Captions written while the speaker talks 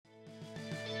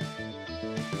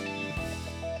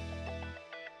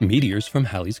Meteors from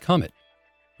Halley's Comet,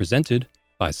 presented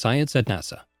by Science at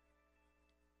NASA.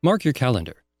 Mark your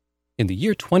calendar. In the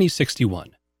year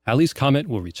 2061, Halley's Comet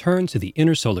will return to the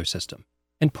inner solar system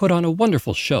and put on a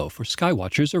wonderful show for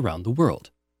skywatchers around the world.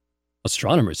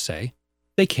 Astronomers say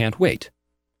they can't wait.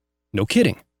 No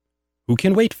kidding. Who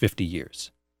can wait 50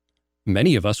 years?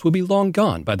 Many of us will be long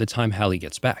gone by the time Halley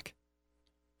gets back.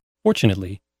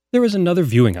 Fortunately, there is another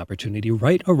viewing opportunity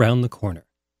right around the corner,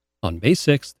 on May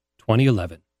 6,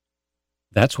 2011.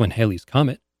 That's when Halley's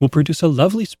Comet will produce a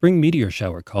lovely spring meteor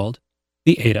shower called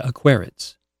the Eta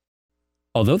Aquarids.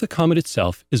 Although the comet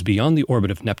itself is beyond the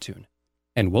orbit of Neptune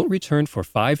and won't return for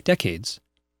 5 decades,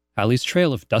 Halley's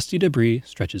trail of dusty debris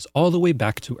stretches all the way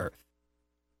back to Earth.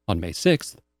 On May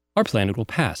 6th, our planet will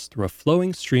pass through a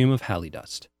flowing stream of Halley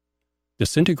dust.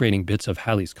 Disintegrating bits of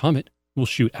Halley's Comet will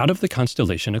shoot out of the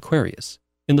constellation Aquarius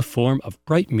in the form of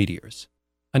bright meteors,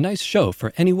 a nice show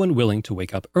for anyone willing to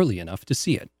wake up early enough to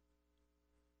see it.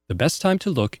 The best time to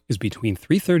look is between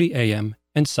 3:30 a.m.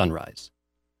 and sunrise.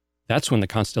 That's when the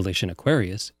constellation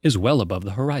Aquarius is well above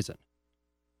the horizon.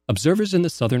 Observers in the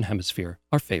southern hemisphere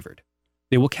are favored.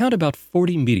 They will count about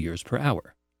 40 meteors per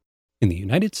hour. In the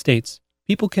United States,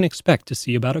 people can expect to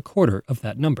see about a quarter of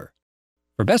that number.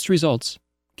 For best results,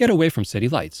 get away from city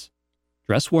lights.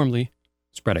 Dress warmly,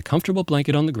 spread a comfortable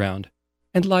blanket on the ground,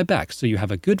 and lie back so you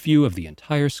have a good view of the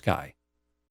entire sky.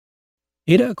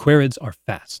 Eta Aquarids are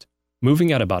fast,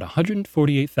 moving at about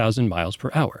 148,000 miles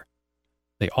per hour.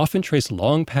 They often trace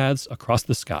long paths across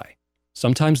the sky,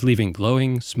 sometimes leaving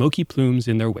glowing, smoky plumes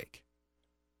in their wake.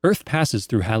 Earth passes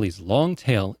through Halley's long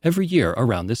tail every year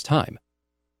around this time.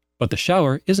 But the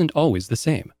shower isn't always the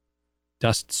same.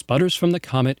 Dust sputters from the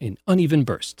comet in uneven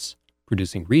bursts,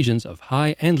 producing regions of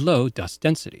high and low dust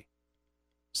density.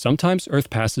 Sometimes Earth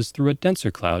passes through a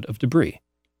denser cloud of debris,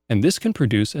 and this can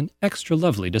produce an extra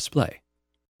lovely display.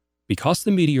 Because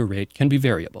the meteor rate can be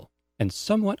variable and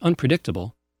somewhat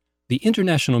unpredictable, the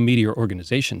International Meteor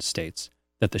Organization states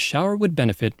that the shower would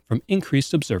benefit from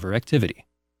increased observer activity.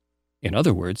 In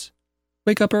other words,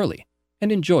 wake up early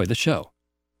and enjoy the show.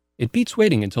 It beats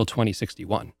waiting until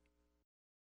 2061.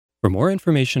 For more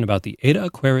information about the Eta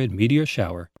Aquarid meteor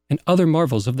shower and other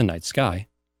marvels of the night sky,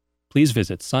 please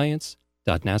visit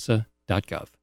science.nasa.gov.